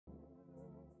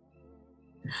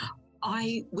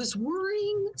I was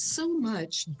worrying so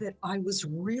much that I was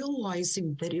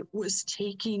realizing that it was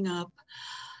taking up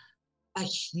a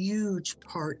huge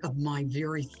part of my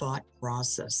very thought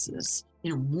processes.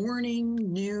 Morning,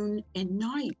 noon, and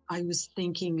night, I was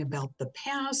thinking about the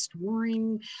past,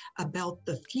 worrying about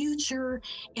the future,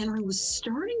 and I was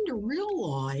starting to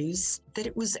realize that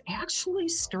it was actually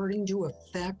starting to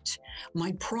affect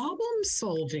my problem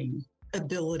solving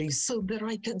ability so that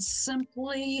I could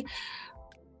simply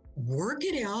work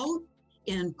it out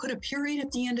and put a period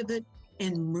at the end of it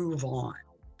and move on.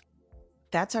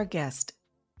 That's our guest,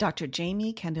 Dr.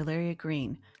 Jamie Candaleria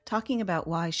Greene, talking about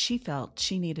why she felt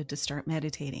she needed to start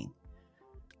meditating.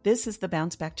 This is the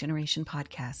Bounce Back Generation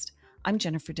podcast. I'm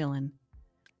Jennifer Dillon.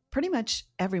 Pretty much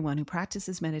everyone who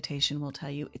practices meditation will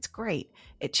tell you it's great.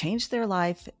 It changed their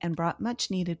life and brought much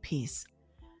needed peace.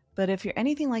 But if you're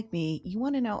anything like me, you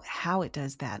want to know how it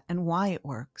does that and why it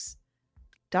works.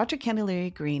 Dr.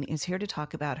 Candaleria Greene is here to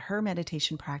talk about her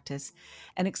meditation practice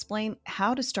and explain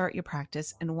how to start your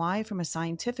practice and why, from a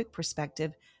scientific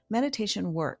perspective,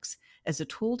 meditation works as a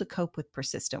tool to cope with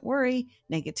persistent worry,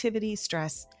 negativity,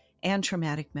 stress, and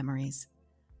traumatic memories.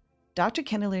 Dr.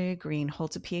 Candaleria Greene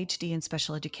holds a PhD in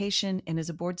special education and is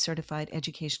a board-certified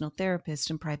educational therapist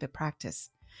in private practice.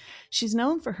 She's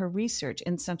known for her research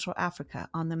in Central Africa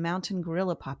on the mountain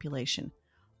gorilla population,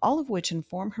 all of which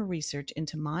inform her research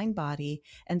into mind, body,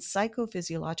 and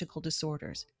psychophysiological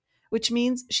disorders, which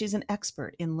means she's an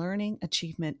expert in learning,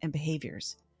 achievement, and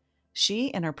behaviors.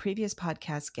 She and our previous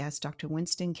podcast guest, Dr.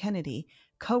 Winston Kennedy,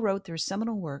 co-wrote their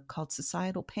seminal work called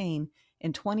Societal Pain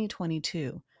in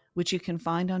 2022, which you can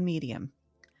find on Medium.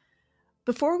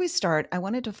 Before we start, I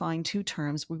want to define two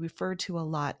terms we refer to a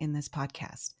lot in this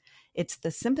podcast. It's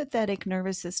the sympathetic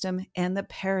nervous system and the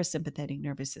parasympathetic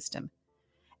nervous system.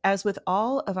 As with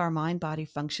all of our mind-body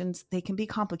functions, they can be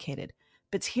complicated,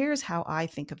 but here's how I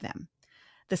think of them.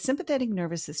 The sympathetic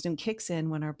nervous system kicks in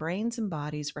when our brains and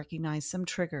bodies recognize some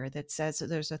trigger that says that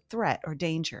there's a threat or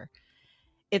danger.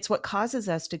 It's what causes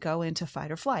us to go into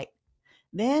fight or flight.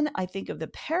 Then I think of the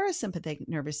parasympathetic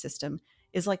nervous system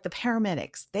is like the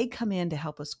paramedics. They come in to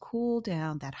help us cool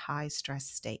down that high stress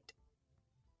state.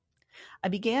 I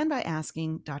began by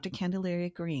asking Dr.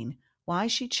 Candaleria Greene why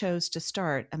she chose to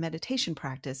start a meditation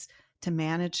practice to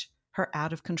manage her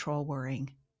out-of-control worrying.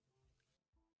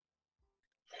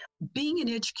 Being an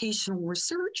educational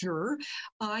researcher,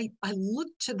 I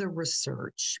looked to the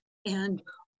research, and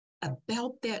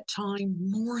about that time,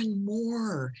 more and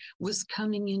more was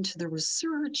coming into the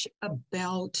research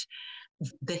about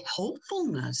the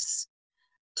helpfulness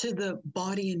to the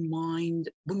body and mind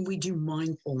when we do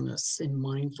mindfulness and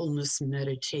mindfulness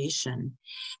meditation.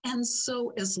 And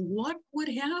so, as luck would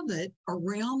have it,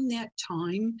 around that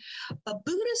time, a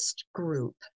Buddhist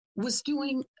group was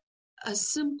doing a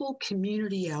simple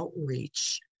community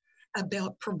outreach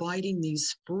about providing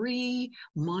these free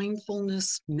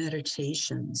mindfulness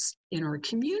meditations in our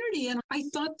community. And I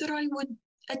thought that I would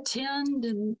attend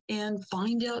and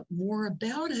find out more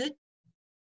about it.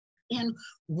 And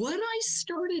what I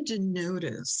started to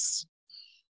notice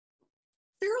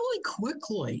fairly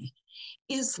quickly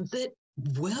is that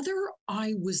whether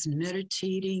I was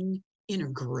meditating in a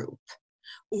group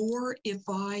or if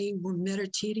I were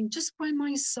meditating just by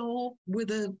myself with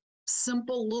a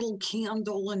simple little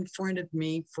candle in front of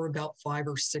me for about 5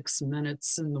 or 6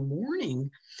 minutes in the morning,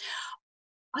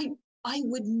 I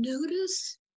would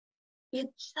notice it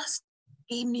just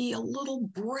gave me a little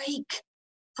break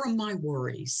from my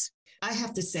worries. I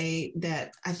have to say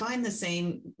that I find the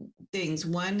same things.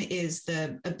 One is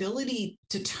the ability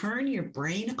to turn your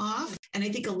brain off. And I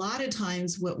think a lot of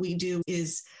times what we do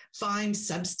is find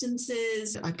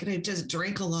substances. I could just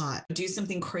drink a lot, do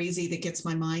something crazy that gets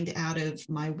my mind out of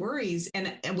my worries.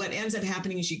 And what ends up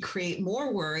happening is you create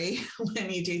more worry when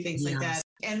you do things like that.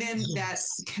 And then that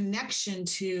connection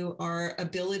to our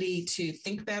ability to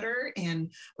think better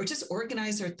or just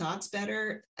organize our thoughts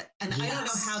better. And I don't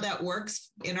know how that works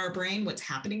in our brain, what's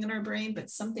happening in our brain, but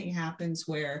something happens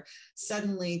where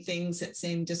suddenly things that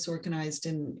seem disorganized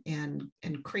and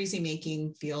crazy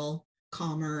making feel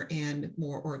calmer and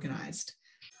more organized.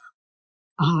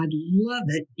 I'd love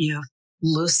it if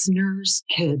listeners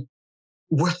could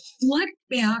reflect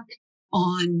back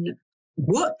on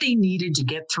what they needed to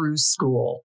get through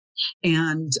school.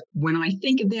 And when I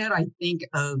think of that, I think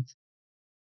of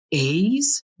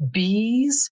A's,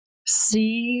 B's,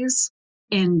 C's,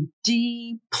 and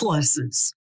D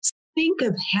pluses. Think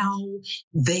of how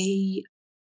they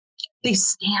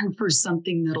stand for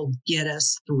something that'll get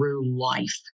us through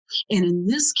life. And in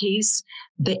this case,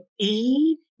 the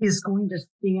A is going to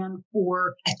stand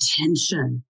for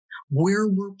attention, where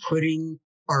we're putting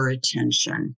our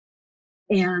attention.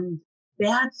 And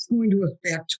that's going to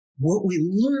affect what we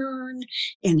learn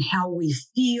and how we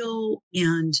feel.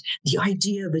 And the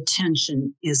idea of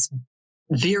attention is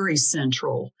very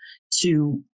central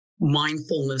to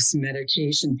mindfulness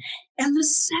meditation. And the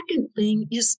second thing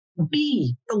is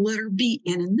B, the letter B.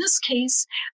 And in this case,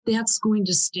 that's going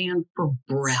to stand for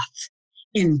breath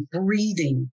and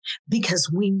breathing,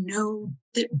 because we know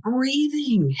that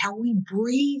breathing, how we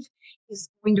breathe, is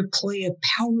going to play a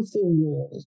powerful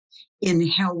role in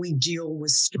how we deal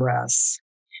with stress.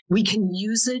 We can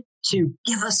use it to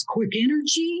give us quick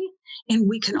energy, and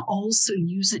we can also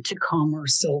use it to calm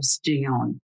ourselves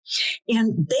down.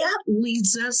 And that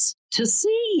leads us to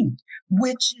C,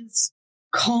 which is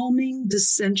calming the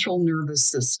central nervous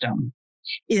system.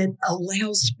 It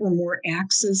allows for more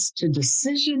access to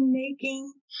decision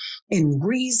making and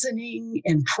reasoning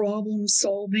and problem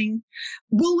solving.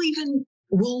 We'll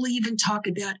even talk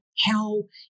about how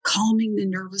calming the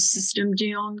nervous system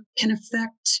down can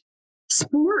affect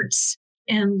sports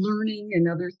and learning and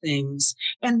other things.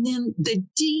 And then the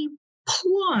D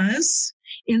plus,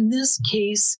 in this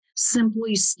case,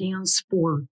 simply stands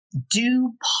for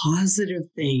do positive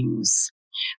things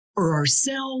for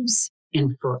ourselves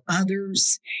and for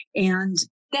others. And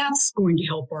that's going to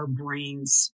help our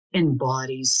brains and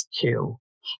bodies too.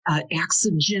 Acts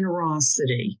of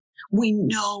generosity, we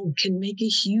know, can make a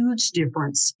huge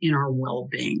difference in our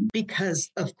well-being,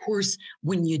 because, of course,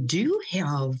 when you do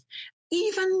have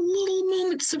even little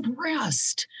moments of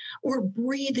rest or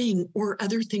breathing or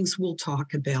other things we'll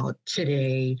talk about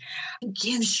today, it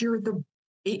gives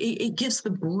the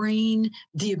brain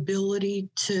the ability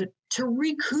to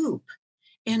recoup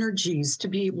energies to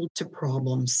be able to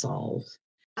problem solve.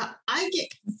 I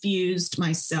get confused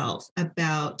myself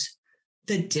about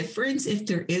the difference, if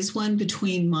there is one,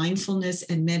 between mindfulness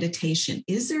and meditation.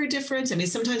 Is there a difference? I mean,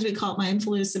 sometimes we call it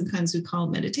mindfulness, sometimes we call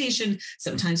it meditation,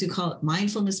 sometimes we call it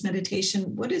mindfulness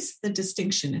meditation. What is the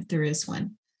distinction, if there is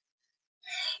one?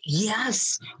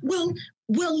 Yes. Well,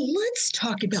 let's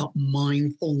talk about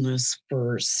mindfulness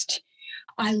first.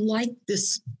 I like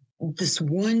this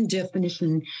one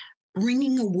definition: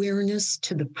 bringing awareness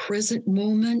to the present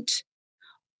moment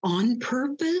on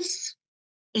purpose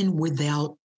and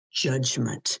without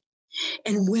judgment.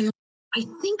 And when I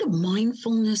think of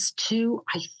mindfulness too,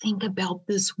 I think about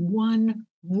this one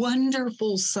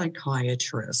wonderful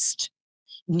psychiatrist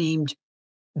named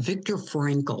Viktor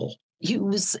Frankl. He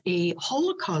was a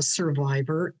Holocaust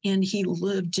survivor, and he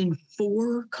lived in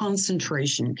 4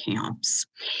 concentration camps.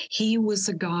 He was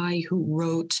a guy who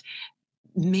wrote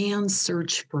Man's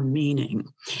Search for Meaning.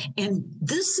 And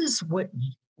this is what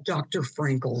Dr.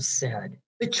 Frankl said: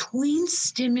 between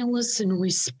stimulus and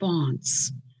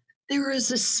response, there is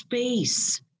a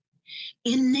space.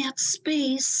 In that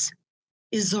space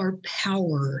is our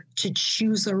power to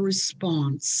choose our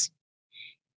response.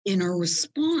 In our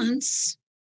response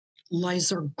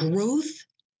lies our growth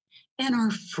and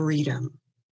our freedom.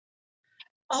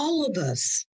 All of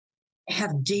us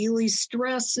have daily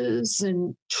stresses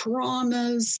and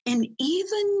traumas, and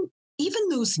even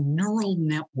those neural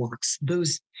networks,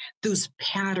 those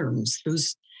patterns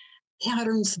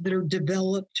that are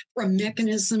developed from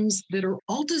mechanisms that are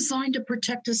all designed to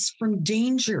protect us from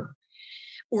danger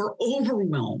or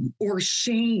overwhelm or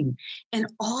shame. And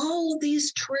all of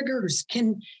these triggers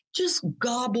can just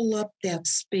gobble up that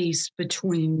space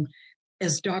between,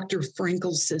 as Dr.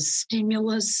 Frankl says,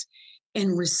 stimulus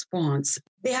and response.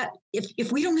 That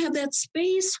if we don't have that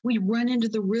space, we run into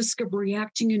the risk of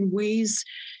reacting in ways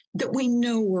that we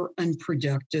know are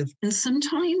unproductive and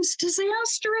sometimes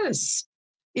disastrous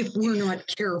if we're not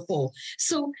careful.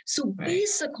 So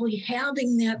basically,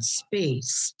 having that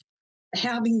space,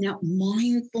 having that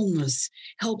mindfulness,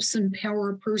 helps empower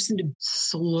a person to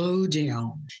slow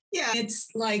down. Yeah, it's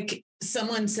like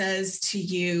someone says to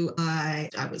you, I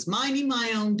was minding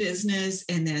my own business,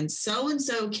 and then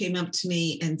so-and-so came up to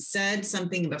me and said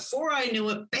something. Before I knew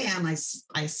it, bam, I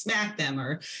smacked them,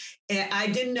 or I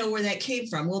didn't know where that came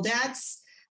from. Well, that's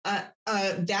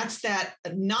that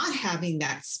not having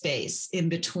that space in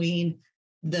between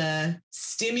the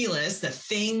stimulus, the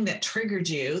thing that triggered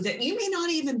you, that you may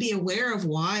not even be aware of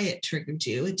why it triggered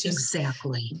you. It just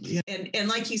exactly. And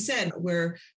like you said,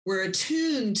 we're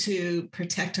attuned to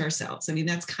protect ourselves. I mean,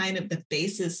 that's kind of the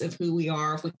basis of who we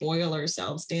are. If we boil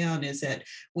ourselves down, is that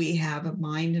we have a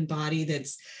mind and body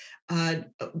that's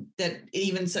that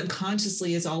even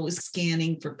subconsciously is always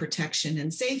scanning for protection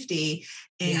and safety.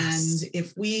 And yes,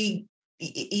 if we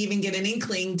even get an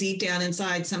inkling deep down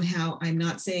inside, somehow I'm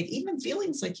not safe, even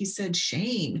feelings like you said,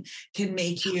 shame, can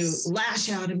make you lash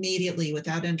out immediately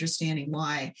without understanding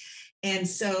why. And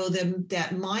so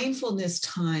that mindfulness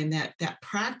time, that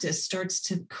practice starts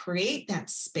to create that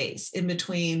space in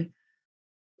between.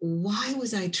 Why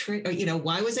was I triggered?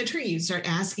 Why was I triggered? You start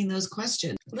asking those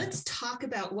questions. Let's talk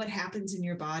about what happens in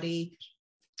your body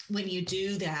when you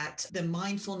do that, the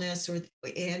mindfulness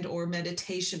or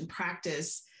meditation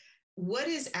practice. What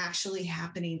is actually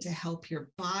happening to help your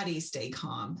body stay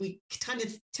calm? We kind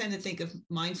of tend to think of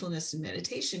mindfulness and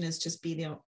meditation as just being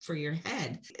out for your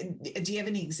head. Do you have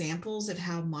any examples of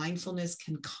how mindfulness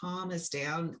can calm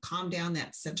down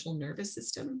that central nervous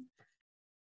system?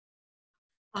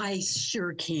 I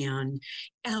sure can.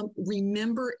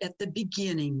 Remember at the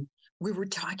beginning, we were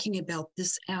talking about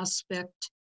this aspect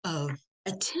of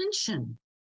attention,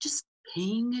 just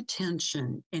paying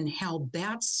attention, and how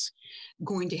that's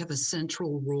going to have a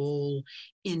central role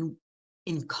in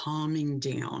calming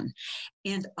down.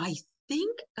 And I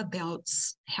think about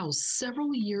how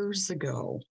several years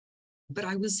ago, but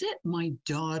I was at my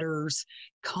daughter's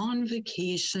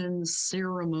convocation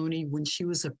ceremony when she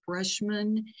was a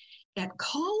freshman at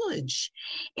college.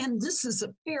 And this is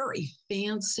a very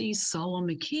fancy, solemn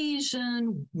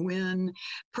occasion when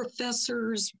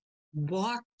professors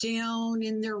walk down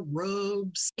in their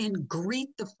robes and greet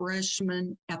the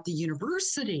freshmen at the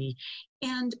university.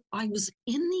 And I was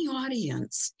in the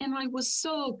audience and I was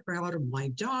so proud of my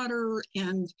daughter,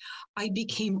 and I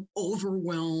became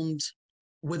overwhelmed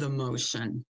with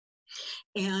emotion.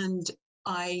 And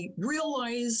I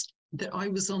realized that I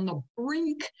was on the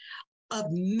brink of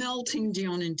melting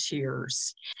down in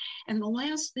tears. And the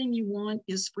last thing you want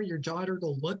is for your daughter to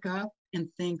look up and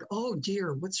think, oh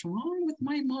dear, what's wrong with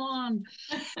my mom?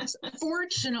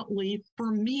 Fortunately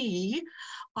for me,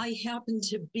 I happened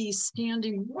to be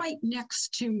standing right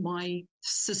next to my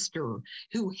sister,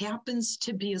 who happens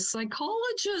to be a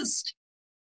psychologist.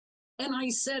 And I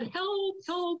said, help,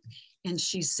 help. And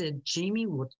she said, Jamie,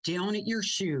 look down at your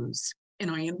shoes. And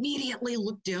I immediately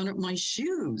looked down at my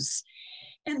shoes.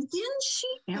 And then she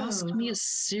asked me a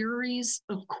series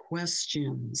of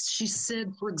questions. She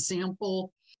said, for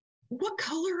example, what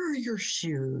color are your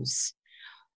shoes?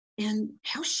 And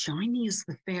how shiny is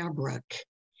the fabric?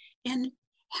 And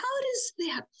how does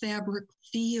that fabric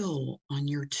feel on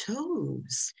your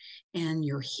toes and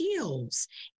your heels?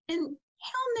 And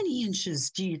how many inches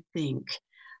do you think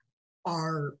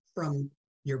are from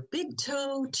your big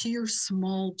toe to your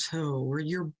small toe, or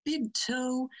your big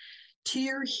toe to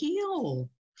your heel?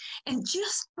 And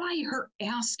just by her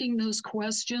asking those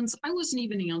questions, I wasn't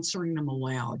even answering them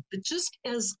aloud, but just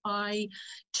as I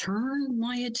turned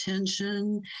my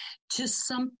attention to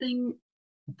something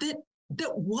that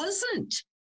wasn't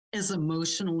as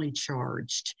emotionally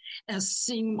charged as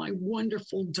seeing my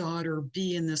wonderful daughter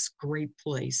be in this great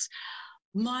place,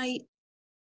 my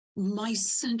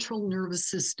central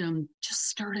nervous system just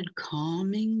started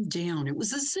calming down. It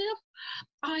was as if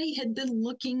I had been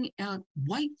looking at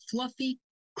white, fluffy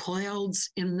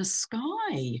clouds in the sky.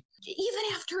 Even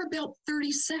after about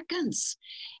 30 seconds,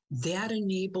 that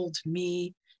enabled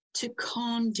me to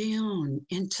calm down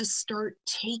and to start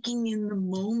taking in the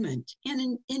moment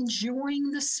and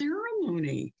enjoying the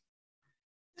ceremony.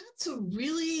 That's a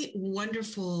really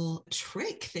wonderful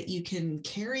trick that you can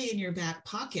carry in your back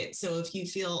pocket. So if you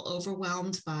feel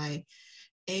overwhelmed by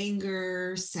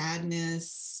anger,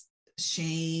 sadness,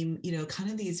 shame, kind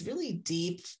of these really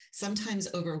deep, sometimes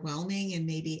overwhelming and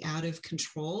maybe out of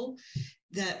control,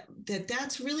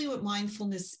 that's really what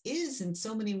mindfulness is in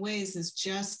so many ways, is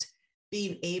just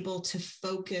being able to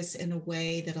focus in a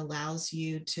way that allows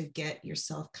you to get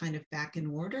yourself kind of back in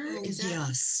order.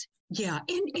 Yes. Yeah.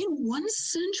 And one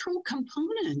central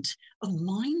component of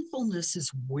mindfulness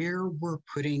is where we're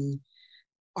putting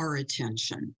our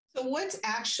attention. So what's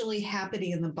actually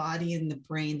happening in the body and the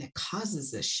brain that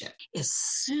causes this shift? As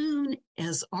soon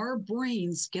as our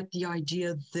brains get the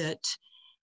idea that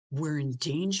we're in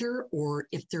danger, or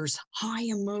if there's high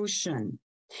emotion,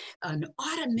 an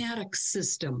automatic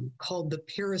system called the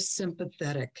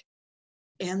parasympathetic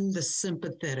and the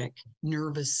sympathetic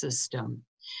nervous system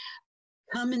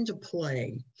come into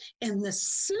play. And the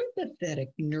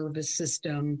sympathetic nervous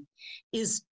system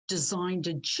is designed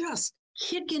to just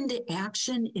kick into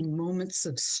action in moments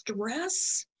of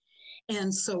stress.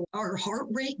 And so our heart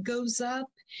rate goes up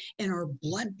and our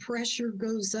blood pressure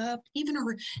goes up, even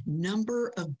our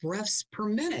number of breaths per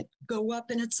minute go up,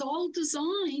 and it's all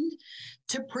designed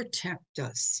to protect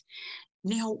us.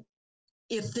 Now,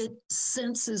 if it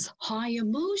senses high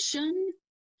emotion,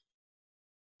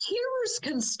 tears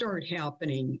can start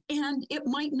happening, and it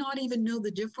might not even know the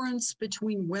difference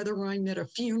between whether I'm at a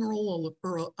funeral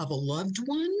of a loved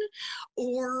one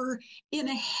or in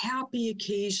a happy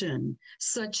occasion,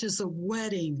 such as a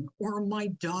wedding or my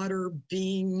daughter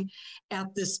being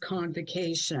at this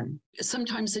convocation.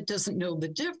 Sometimes it doesn't know the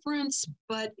difference,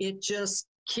 but it just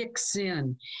kicks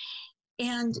in.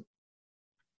 And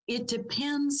it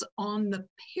depends on the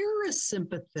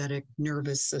parasympathetic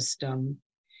nervous system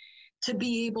to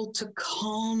be able to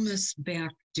calm us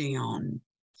back down.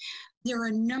 There are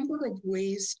a number of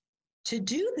ways to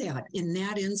do that. In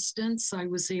that instance, I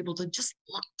was able to just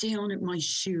look down at my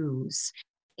shoes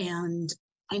and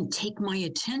take my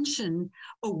attention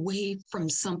away from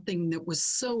something that was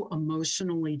so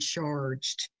emotionally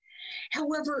charged.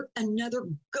 However, another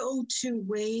go-to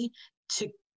way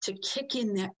to kick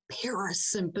in that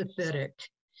parasympathetic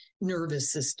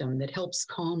nervous system that helps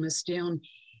calm us down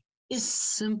is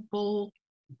simple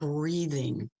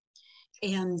breathing.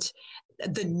 And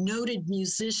the noted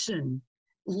musician,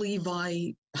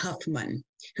 Levi Huffman,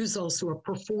 who's also a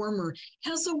performer,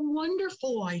 has a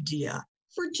wonderful idea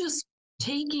for just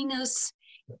taking us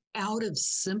out of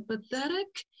sympathetic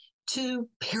to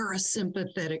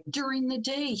parasympathetic during the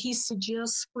day. He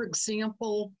suggests, for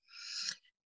example,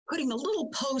 putting a little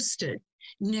Post-it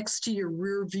next to your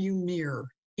rear view mirror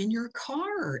in your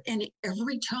car. And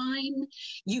every time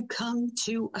you come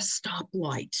to a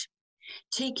stoplight,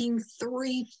 taking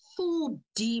 3 full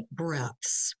deep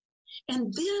breaths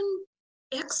and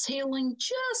then exhaling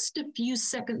just a few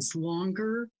seconds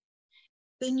longer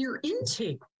than your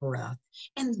intake breath.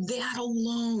 And that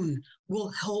alone will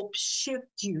help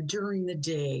shift you during the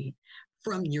day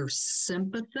from your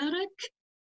sympathetic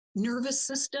nervous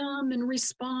system and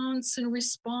response and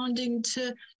responding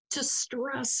to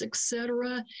stress,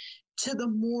 etc., to the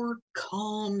more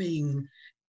calming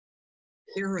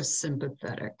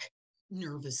parasympathetic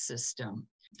nervous system.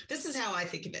 This is how I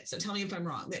think of it. So tell me if I'm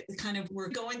wrong. That kind of we're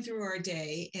going through our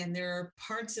day and there are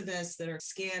parts of us that are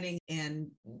scanning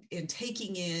and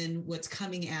taking in what's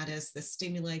coming at us, the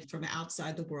stimuli from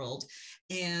outside the world.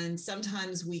 And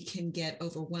sometimes we can get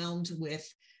overwhelmed with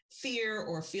fear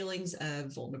or feelings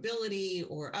of vulnerability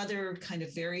or other kind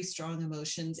of very strong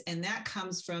emotions. And that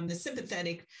comes from the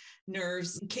sympathetic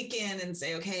nerves kick in and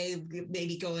say, okay,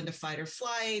 maybe go into fight or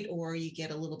flight, or you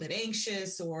get a little bit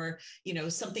anxious, or,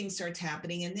 something starts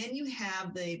happening. And then you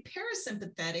have the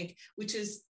parasympathetic, which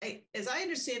is, as I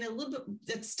understand it, a little bit,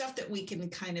 that's stuff that we can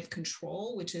kind of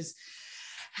control, which is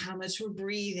how much we're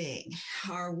breathing.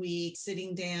 Are we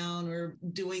sitting down or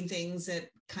doing things that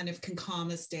kind of can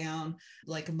calm us down,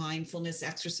 like a mindfulness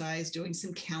exercise, doing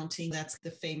some counting. That's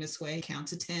the famous way, count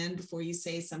to 10 before you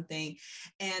say something.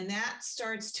 And that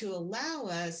starts to allow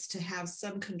us to have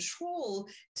some control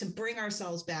to bring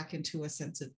ourselves back into a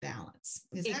sense of balance.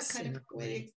 Is that kind of the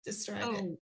way to describe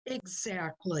it?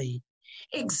 Exactly.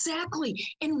 Exactly.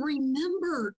 And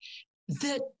remember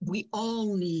that we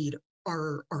all need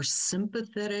our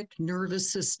sympathetic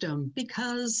nervous system,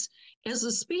 because as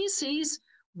a species,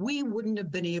 we wouldn't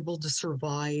have been able to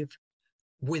survive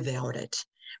without it.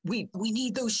 We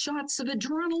need those shots of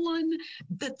adrenaline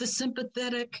that the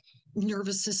sympathetic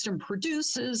nervous system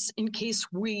produces in case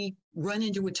we run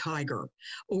into a tiger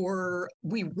or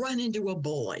we run into a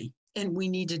bully and we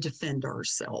need to defend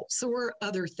ourselves or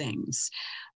other things.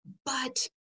 But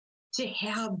to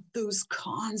have those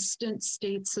constant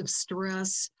states of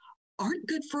stress aren't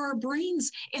good for our brains,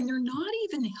 and they're not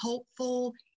even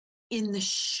helpful in the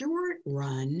short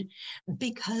run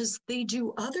because they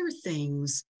do other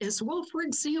things as well. For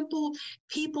example,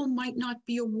 people might not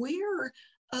be aware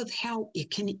of how it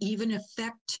can even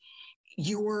affect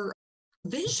your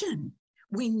vision.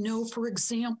 We know, for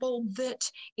example, that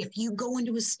if you go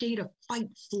into a state of fight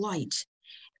flight,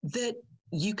 that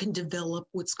you can develop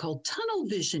what's called tunnel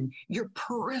vision. Your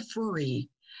periphery,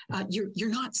 you're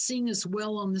not seeing as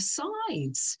well on the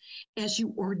sides as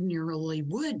you ordinarily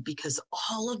would, because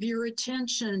all of your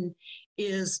attention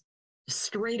is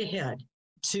straight ahead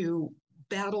to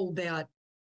battle that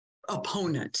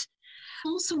opponent.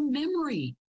 Also,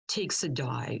 memory takes a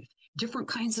dive. Different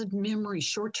kinds of memory,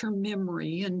 short-term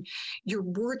memory, and your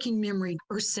working memory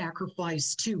are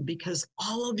sacrificed too, because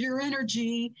all of your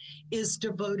energy is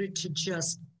devoted to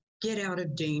just get out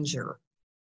of danger.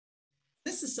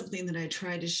 This is something that I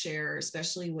try to share,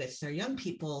 especially with our young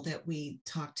people that we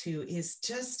talk to, is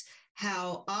just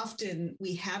how often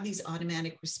we have these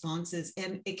automatic responses,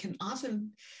 and it can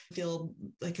often feel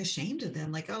like ashamed of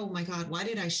them. Like, oh my God, why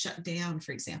did I shut down,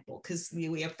 for example? Because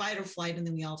we have fight or flight, and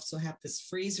then we also have this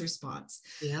freeze response.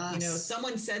 Yes.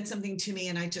 Someone said something to me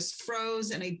and I just froze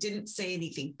and I didn't say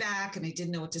anything back and I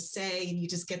didn't know what to say. And you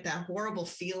just get that horrible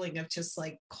feeling of just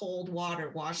like cold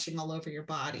water washing all over your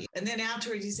body. And then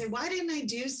afterwards you say, why didn't I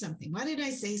do something? Why did I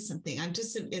say something? And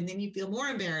then you feel more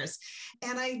embarrassed.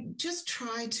 And I just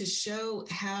try to show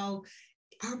how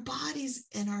our bodies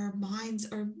and our minds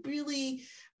are really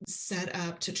set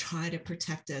up to try to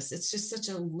protect us. It's just such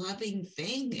a loving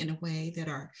thing in a way that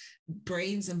our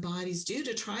brains and bodies do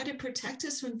to try to protect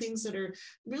us from things that are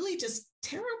really just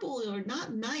terrible or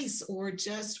not nice or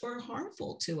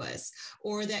harmful to us,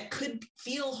 or that could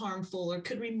feel harmful or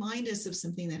could remind us of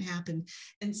something that happened.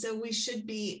 And so we should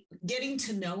be getting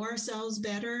to know ourselves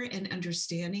better and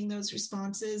understanding those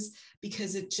responses,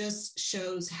 because it just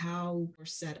shows how we're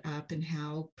set up and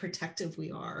how protective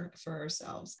we are for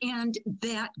ourselves. And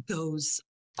that goes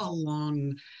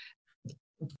along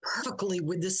perfectly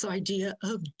with this idea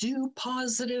of do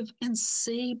positive and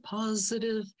say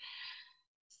positive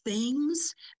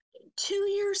things to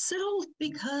yourself,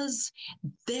 because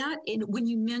when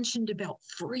you mentioned about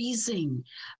freezing,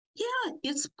 yeah,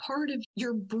 it's part of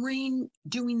your brain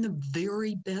doing the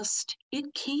very best it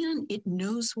can. It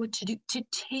knows what to do to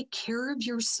take care of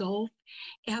yourself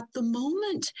at the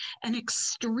moment. An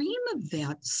extreme of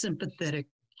that sympathetic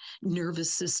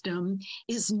nervous system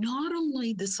is not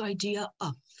only this idea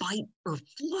of fight or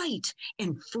flight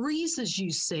and freeze, as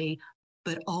you say,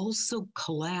 but also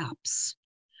collapse,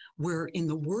 where in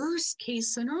the worst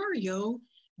case scenario,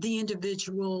 the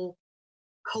individual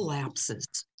collapses.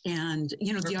 And,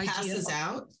 the idea passes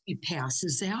out. It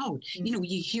passes out. Mm-hmm.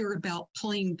 You hear about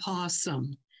playing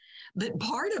possum, but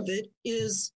part of it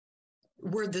is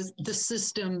where the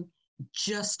system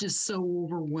just is so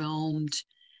overwhelmed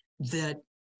that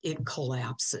it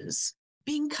collapses.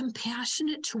 Being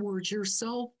compassionate towards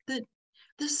yourself, that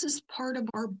this is part of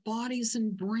our bodies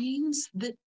and brains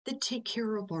that take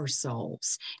care of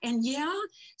ourselves. And yeah,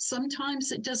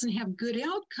 sometimes it doesn't have good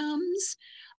outcomes,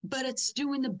 but it's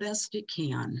doing the best it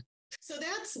can. So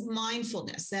that's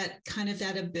mindfulness, that kind of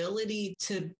that ability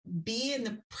to be in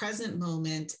the present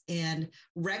moment and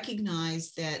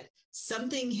recognize that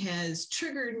something has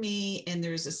triggered me and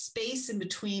there's a space in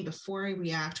between before I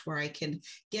react, where I can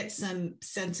get some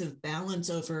sense of balance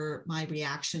over my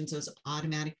reactions, those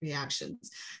automatic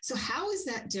reactions. So how is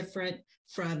that different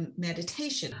from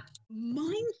meditation?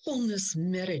 Mindfulness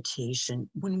meditation,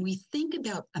 when we think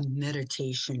about a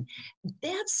meditation,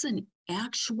 that's an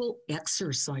actual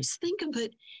exercise. Think of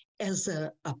it as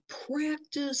a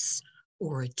practice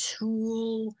or a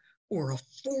tool or a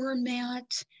format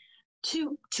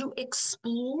to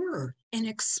explore and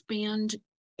expand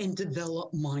and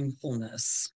develop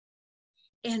mindfulness.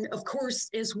 And of course,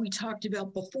 as we talked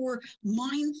about before,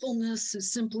 mindfulness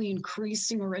is simply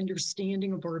increasing our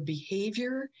understanding of our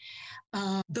behavior.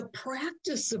 The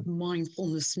practice of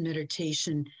mindfulness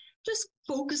meditation just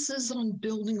focuses on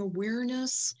building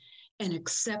awareness and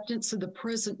acceptance of the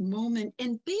present moment.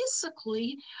 And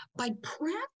basically, by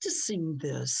practicing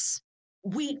this,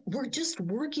 we're just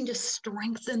working to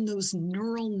strengthen those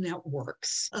neural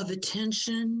networks of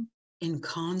attention and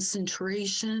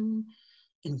concentration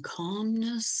and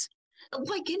calmness,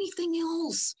 like anything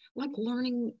else, like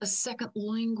learning a second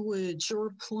language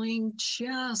or playing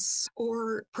chess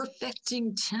or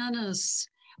perfecting tennis.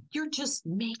 You're just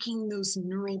making those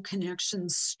neural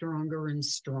connections stronger and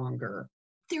stronger.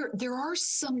 There are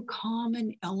some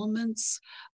common elements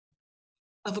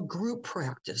of a group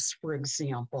practice, for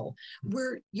example,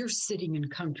 where you're sitting in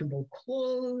comfortable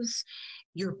clothes,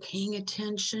 you're paying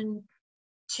attention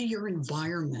to your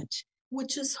environment,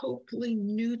 which is hopefully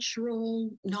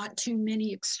neutral, not too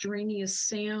many extraneous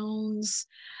sounds.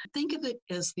 Think of it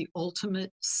as the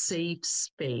ultimate safe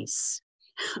space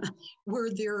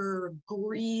where they're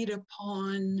agreed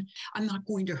upon, I'm not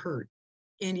going to hurt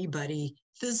anybody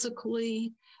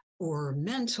physically or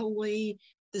mentally.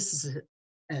 This is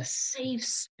a safe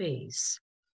space,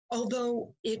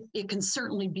 although it can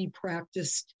certainly be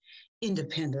practiced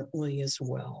independently as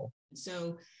well.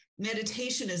 So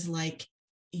meditation is like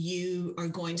you are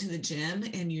going to the gym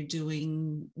and you're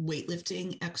doing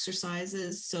weightlifting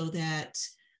exercises so that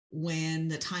when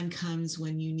the time comes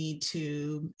when you need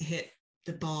to hit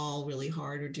the ball really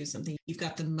hard or do something, you've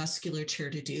got the musculature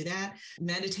to do that.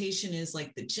 Meditation is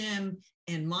like the gym,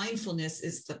 and mindfulness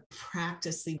is the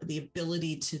practice, the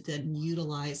ability to then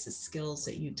utilize the skills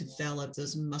that you develop,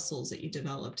 those muscles that you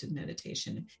developed in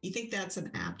meditation. You think that's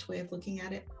an apt way of looking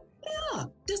at it? Yeah,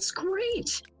 that's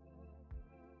great.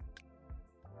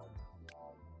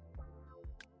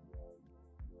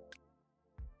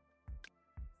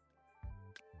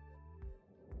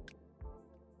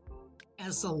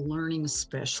 as a learning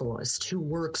specialist who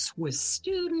works with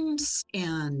students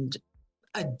and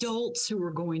adults who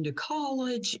are going to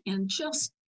college and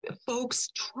just folks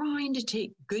trying to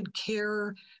take good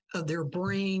care of their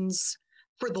brains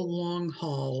for the long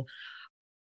haul,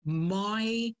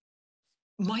 my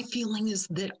feeling is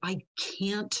that I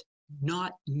can't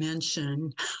not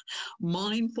mention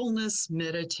mindfulness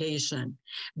meditation,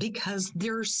 because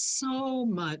there's so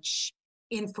much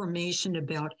information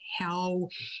about how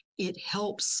it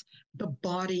helps the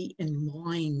body and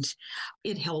mind.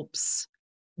 It helps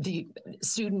the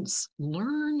students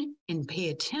learn and pay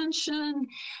attention.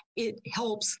 It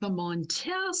helps them on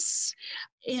tests.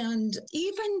 And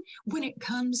even when it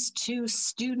comes to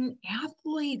student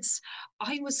athletes,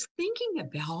 I was thinking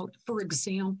about, for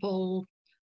example,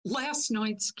 last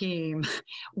night's game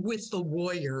with the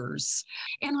Warriors.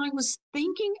 And I was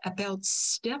thinking about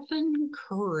Stephen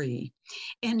Curry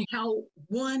and how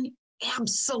one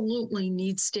absolutely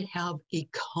needs to have a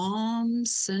calm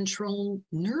central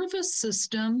nervous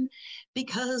system,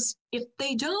 because if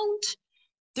they don't,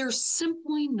 they're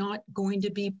simply not going to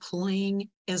be playing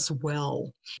as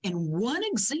well. And one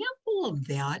example of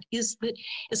that is that,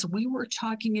 as we were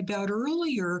talking about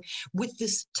earlier, with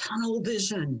this tunnel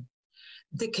vision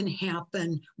that can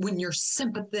happen when your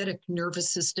sympathetic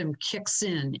nervous system kicks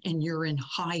in and you're in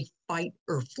high fight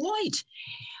or flight,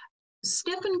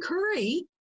 Stephen Curry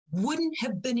wouldn't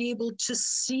have been able to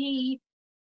see,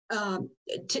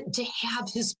 to have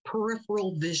his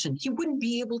peripheral vision. He wouldn't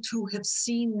be able to have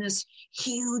seen this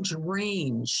huge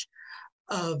range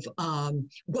of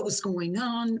what was going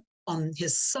on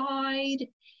his side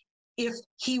if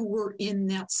he were in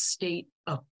that state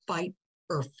of fight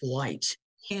or flight.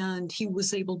 And he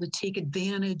was able to take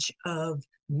advantage of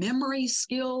memory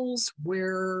skills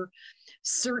where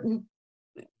certain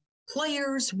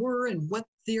players were and what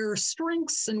their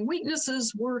strengths and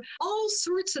weaknesses were. All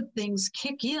sorts of things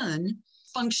kick in,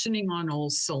 functioning on all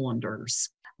cylinders.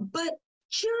 But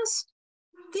just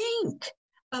think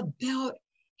about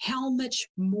how much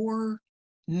more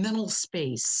mental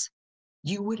space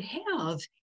you would have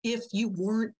if you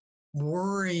weren't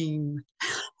worrying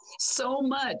so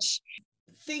much.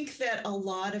 Think that a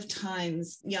lot of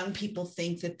times young people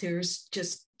think that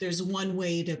there's one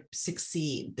way to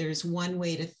succeed. There's one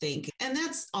way to think. And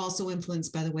that's also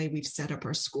influenced by the way we've set up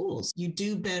our schools. You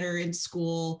do better in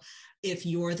school if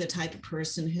you're the type of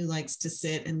person who likes to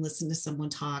sit and listen to someone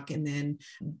talk and then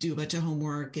do a bunch of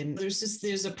homework. And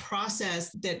there's a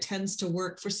process that tends to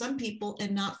work for some people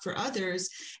and not for others.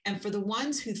 And for the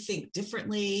ones who think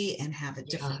differently and have a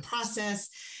different process,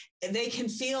 they can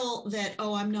feel that,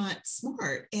 oh, I'm not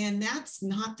smart. And that's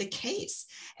not the case.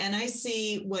 And I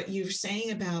see what you're saying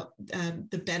about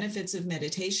the benefits of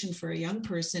meditation for a young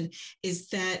person is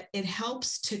that it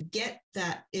helps to get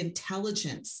that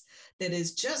intelligence that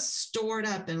is just stored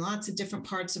up in lots of different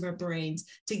parts of our brains,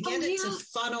 to get it to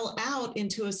funnel out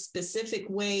into a specific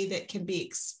way that can be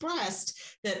expressed,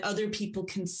 that other people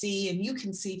can see and you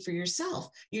can see for yourself.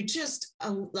 You're just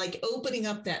like opening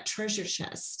up that treasure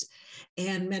chest.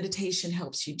 And meditation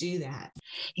helps you do that.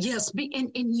 Yes,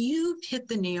 and you've hit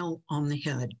the nail on the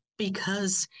head,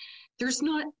 because there's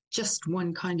not just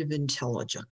one kind of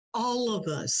intelligence. All of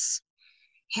us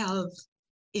have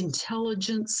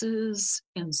intelligences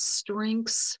and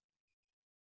strengths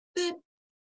that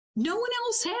no one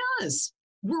else has.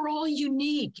 We're all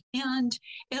unique. And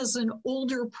as an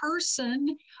older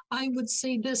person, I would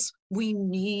say this: we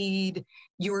need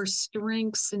your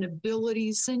strengths and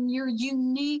abilities and your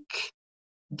unique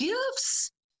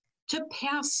gifts to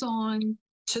pass on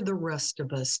to the rest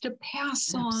of us, to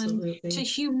pass Absolutely. on to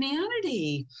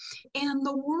humanity and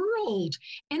the world.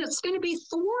 And it's going to be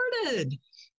thwarted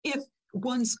if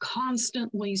one's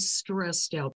constantly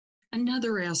stressed out.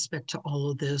 Another aspect to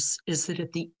all of this is that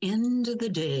at the end of the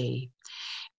day,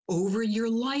 over your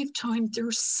lifetime,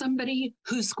 there's somebody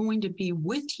who's going to be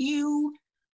with you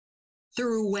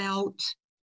throughout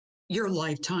your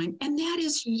lifetime, and that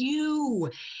is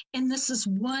you. And this is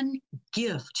one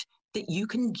gift that you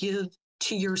can give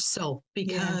to yourself,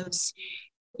 because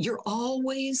you're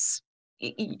always,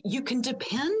 you can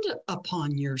depend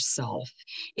upon yourself.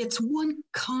 It's one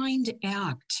kind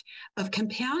act of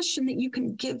compassion that you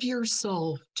can give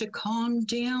yourself to calm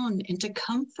down and to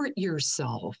comfort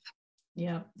yourself.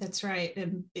 Yeah, that's right.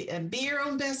 And be your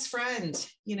own best friend.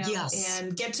 Yes.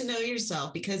 and get to know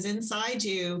yourself, because inside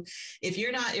you, if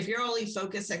you're only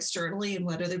focused externally and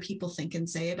what other people think and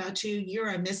say about you, you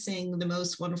are missing the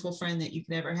most wonderful friend that you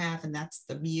could ever have. And that's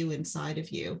the you inside of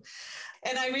you.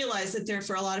 And I realize that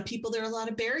for a lot of people, there are a lot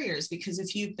of barriers, because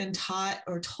if you've been taught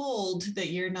or told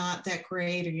that you're not that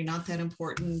great, or you're not that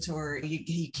important, or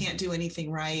you can't do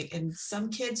anything right. And some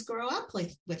kids grow up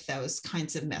like with those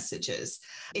kinds of messages.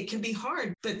 It can be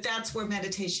hard, but that's where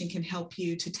meditation can help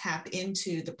you to tap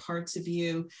into the parts of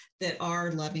you that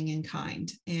are loving and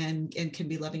kind, and can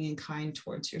be loving and kind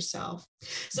towards yourself.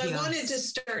 So yes. I wanted to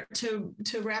start to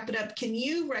wrap it up. Can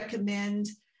you recommend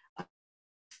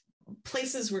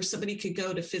places where somebody could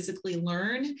go to physically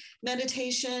learn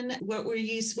meditation? What would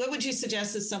you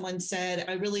suggest if someone said,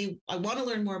 I want to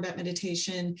learn more about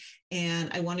meditation, and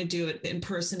I want to do it in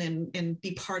person and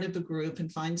be part of a group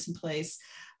and find some place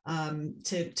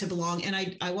to belong.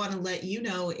 And I want to let you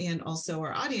know, and also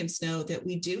our audience know, that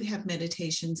we do have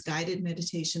guided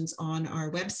meditations on our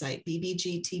website,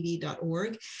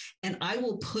 bbgtv.org. And I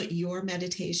will put your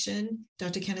meditation,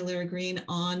 Dr. Candaleria Greene,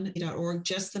 on .org,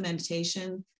 just the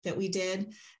meditation that we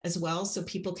did as well. So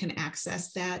people can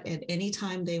access that at any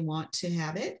time they want to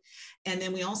have it. And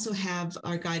then we also have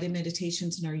our guided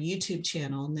meditations in our YouTube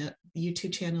channel, and the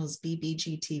YouTube channel is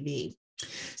bbgtv.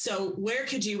 So where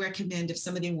could you recommend if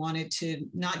somebody wanted to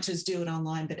not just do it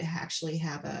online, but actually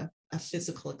have a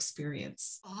physical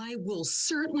experience? I will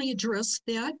certainly address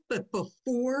that. But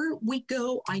before we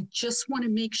go, I just want to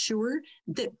make sure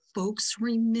that folks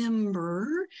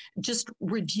remember, just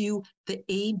review the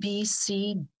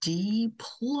ABCD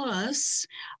plus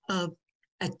of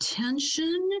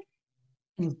attention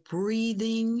and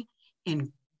breathing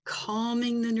and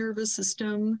calming the nervous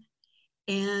system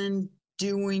and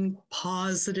doing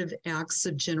positive acts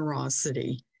of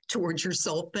generosity towards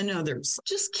yourself and others.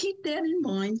 Just keep that in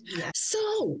mind. Yeah.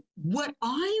 So what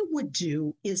I would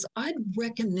do is I'd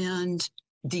recommend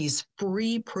these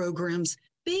free programs,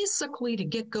 basically to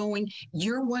get going,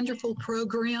 your wonderful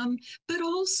program, but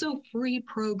also free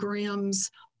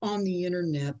programs on the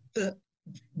internet. The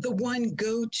one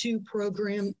go-to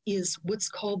program is what's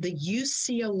called the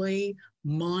UCLA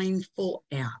Mindful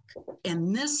app.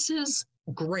 And this is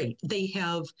great. They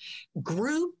have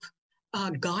group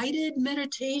guided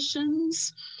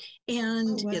meditations,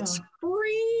 and it's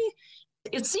free.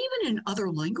 It's even in other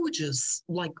languages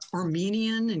like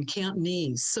Armenian and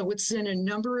Cantonese. So it's in a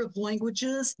number of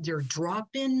languages. They're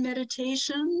drop-in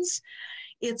meditations.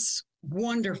 It's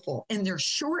wonderful. And they're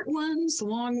short ones,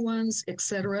 long ones,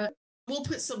 etc. We'll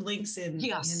put some links in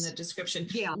the description.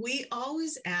 Yeah. We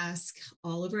always ask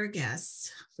all of our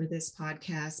guests for this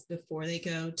podcast before they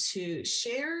go to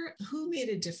share who made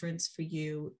a difference for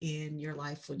you in your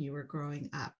life when you were growing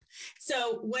up.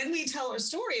 So when we tell our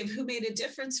story of who made a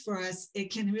difference for us,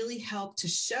 it can really help to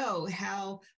show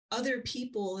how other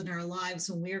people in our lives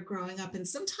when we were growing up. And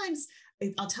sometimes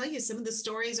I'll tell you, some of the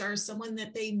stories are someone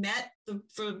that they met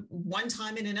for one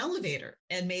time in an elevator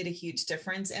and made a huge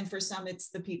difference. And for some, it's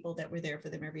the people that were there for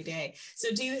them every day.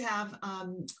 So do you have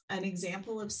an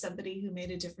example of somebody who made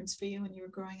a difference for you when you were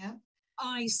growing up?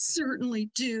 I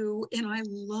certainly do. And I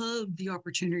love the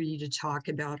opportunity to talk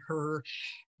about her.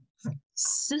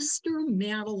 Sister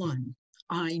Madeline.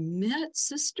 I met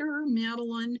Sister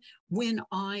Madeline when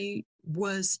I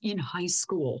was in high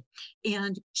school,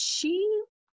 and she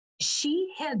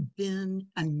had been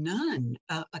a nun,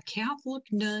 a Catholic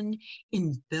nun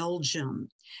in Belgium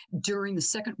during the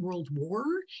Second World War,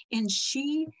 and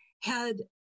she had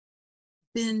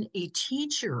been a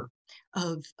teacher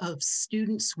of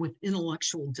students with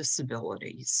intellectual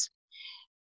disabilities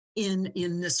in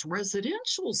this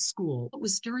residential school. It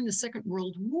was during the Second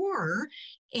World War,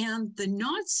 and the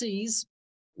Nazis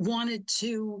wanted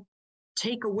to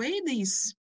take away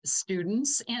these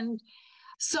students. And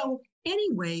so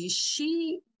anyway,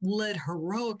 she led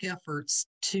heroic efforts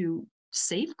to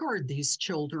safeguard these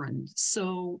children.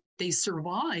 So they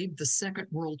survived the Second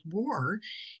World War.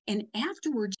 And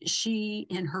afterwards, she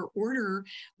and her order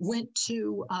went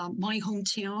to my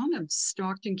hometown of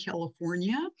Stockton,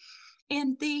 California,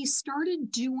 and they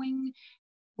started doing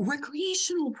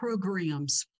recreational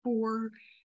programs for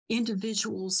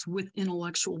individuals with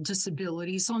intellectual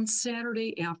disabilities on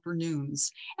Saturday afternoons.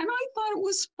 And I thought it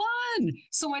was fun.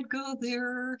 So I'd go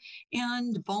there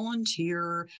and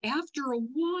volunteer. After a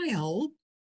while,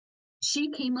 she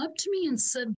came up to me and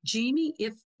said, Jamie,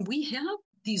 if we have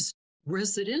these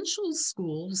residential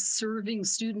schools serving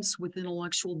students with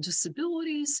intellectual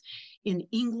disabilities in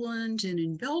England and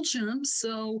in Belgium,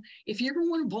 so if you ever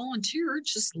want to volunteer,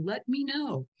 just let me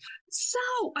know. So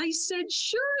I said,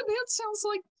 sure, that sounds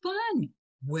like fun.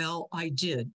 Well, I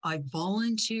did. I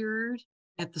volunteered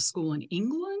at the school in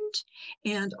England,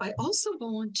 and I also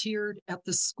volunteered at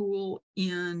the school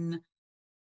in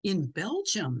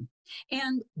Belgium.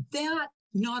 And that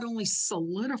not only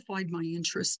solidified my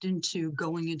interest into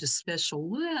going into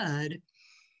special ed,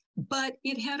 but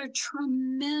it had a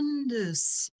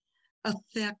tremendous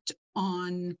effect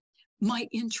on my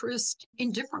interest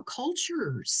in different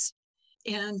cultures.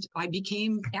 And I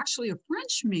became actually a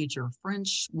French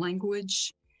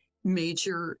language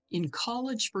major in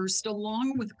college first,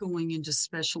 along with going into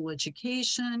special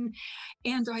education.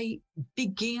 And I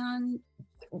began,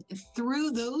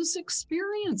 through those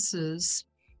experiences,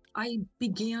 I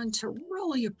began to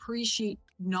really appreciate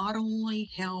not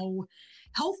only how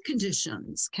health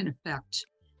conditions can affect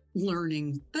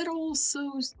learning, but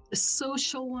also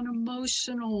social and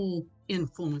emotional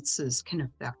influences can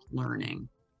affect learning.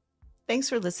 Thanks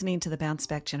for listening to the Bounce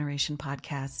Back Generation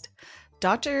podcast.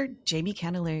 Dr. Jamie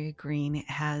Candaleria Greene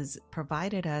has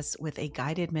provided us with a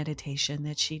guided meditation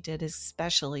that she did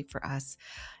especially for us.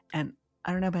 And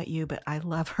I don't know about you, but I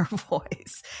love her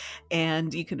voice.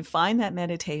 And you can find that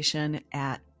meditation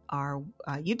at our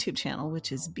YouTube channel,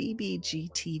 which is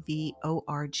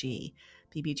BBGTV.org.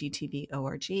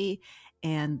 BBGTV.org.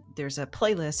 And there's a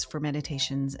playlist for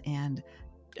meditations, and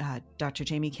Dr.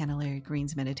 Jamie Candaleria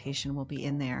Greene's meditation will be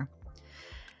in there.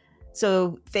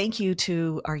 So thank you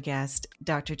to our guest,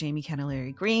 Dr. Jamie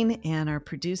Candaleria Greene, and our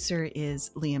producer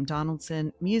is Liam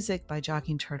Donaldson. Music by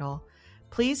Jogging Turtle.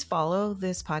 Please follow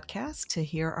this podcast to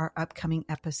hear our upcoming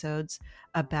episodes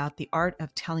about the art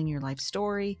of telling your life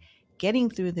story, getting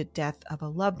through the death of a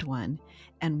loved one,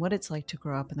 and what it's like to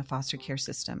grow up in the foster care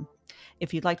system.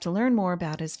 If you'd like to learn more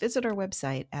about us, visit our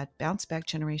website at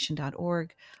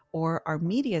bouncebackgeneration.org or our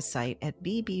media site at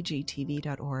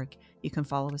bbgtv.org. You can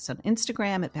follow us on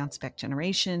Instagram at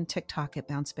bouncebackgeneration, TikTok at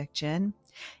bouncebackgen.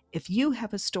 If you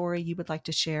have a story you would like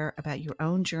to share about your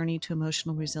own journey to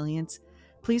emotional resilience,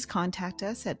 please contact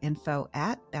us at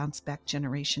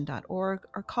info@bouncebackgeneration.org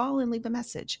or call and leave a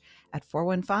message at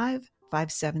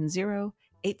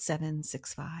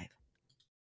 415-570-8765.